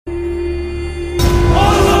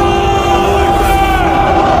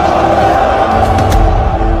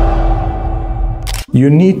you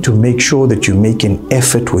need to make sure that you make an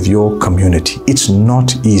effort with your community. It's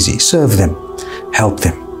not easy. Serve them, help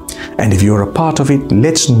them. And if you're a part of it,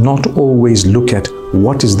 let's not always look at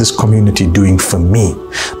what is this community doing for me,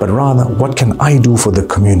 but rather what can I do for the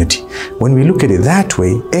community. When we look at it that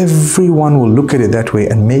way, everyone will look at it that way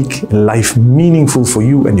and make life meaningful for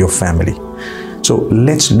you and your family. So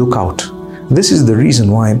let's look out. This is the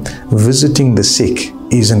reason why visiting the sick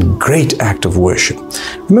is a great act of worship.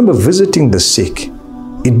 Remember, visiting the sick,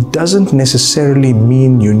 it doesn't necessarily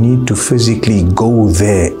mean you need to physically go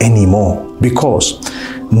there anymore, because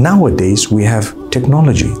nowadays we have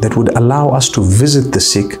technology that would allow us to visit the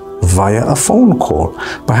sick via a phone call,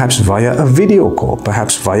 perhaps via a video call,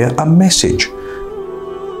 perhaps via a message.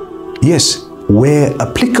 Yes, where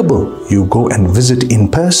applicable, you go and visit in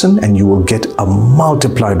person and you will get a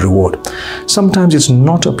multiplied reward. Sometimes it's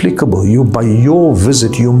not applicable. By your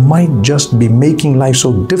visit, you might just be making life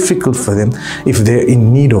so difficult for them if they're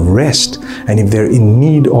in need of rest and if they're in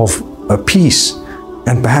need of a peace.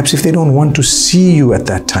 And perhaps if they don't want to see you at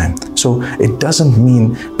that time. So it doesn't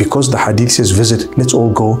mean because the hadith says visit, let's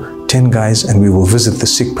all go 10 guys and we will visit the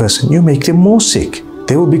sick person. You make them more sick.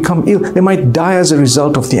 They will become ill. They might die as a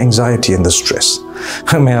result of the anxiety and the stress.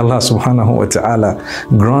 May Allah subhanahu wa ta'ala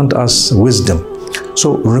grant us wisdom.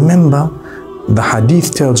 So remember, the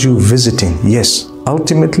hadith tells you visiting. Yes,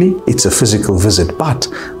 ultimately it's a physical visit, but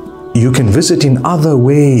you can visit in other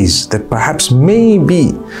ways that perhaps may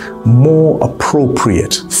be more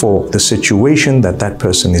appropriate for the situation that that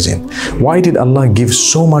person is in. Why did Allah give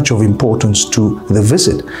so much of importance to the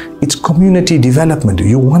visit? It's community development.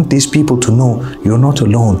 You want these people to know you're not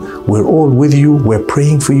alone. We're all with you. We're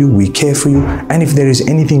praying for you. We care for you. And if there is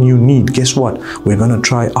anything you need, guess what? We're going to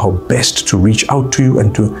try our best to reach out to you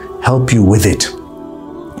and to help you with it.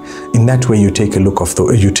 In that way, you take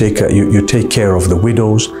care of the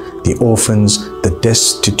widows, the orphans, the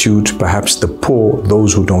destitute, perhaps the poor,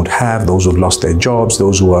 those who don't have, those who've lost their jobs,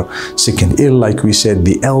 those who are sick and ill, like we said,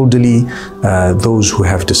 the elderly, those who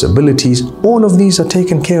have disabilities. All of these are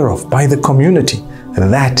taken care of by the community.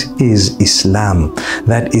 That is Islam.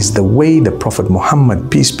 That is the way the Prophet Muhammad,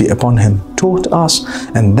 peace be upon him, taught us,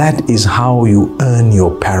 and that is how you earn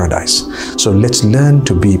your paradise. So let's learn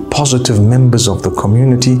to be positive members of the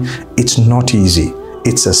community. It's not easy.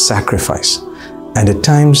 It's a sacrifice. And at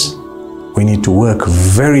times, we need to work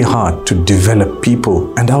very hard to develop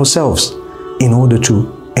people and ourselves in order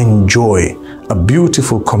to enjoy a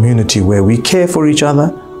beautiful community where we care for each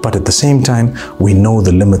other, but at the same time, we know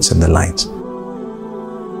the limits and the lines.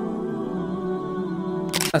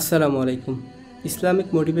 Assalamu alaikum.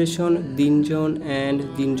 Islamic Motivation Dinjon and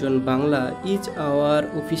Dinjon Bangla is our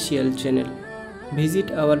official channel.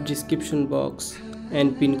 Visit our description box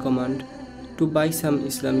and pin command to buy some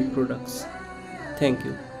Islamic products. Thank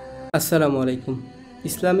you. Assalamu alaikum.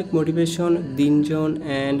 Islamic Motivation Dinjon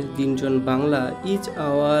and Dinjon Bangla is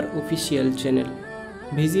our official channel.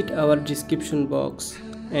 Visit our description box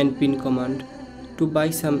and pin command to buy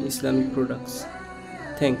some Islamic products.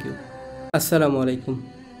 Thank you. Assalamu alaikum.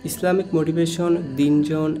 Islamic Motivation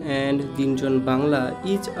Dinjon and Dinjon Bangla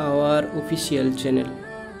is our official channel.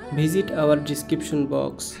 Visit our description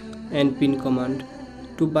box and pin command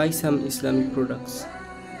to buy some Islamic products.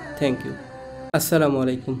 Thank you. Assalamu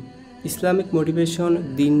alaikum. Islamic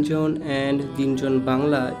Motivation Dinjon and Dinjon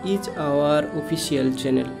Bangla is our official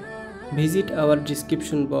channel. Visit our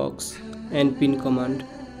description box and pin command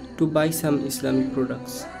to buy some Islamic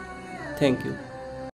products. Thank you.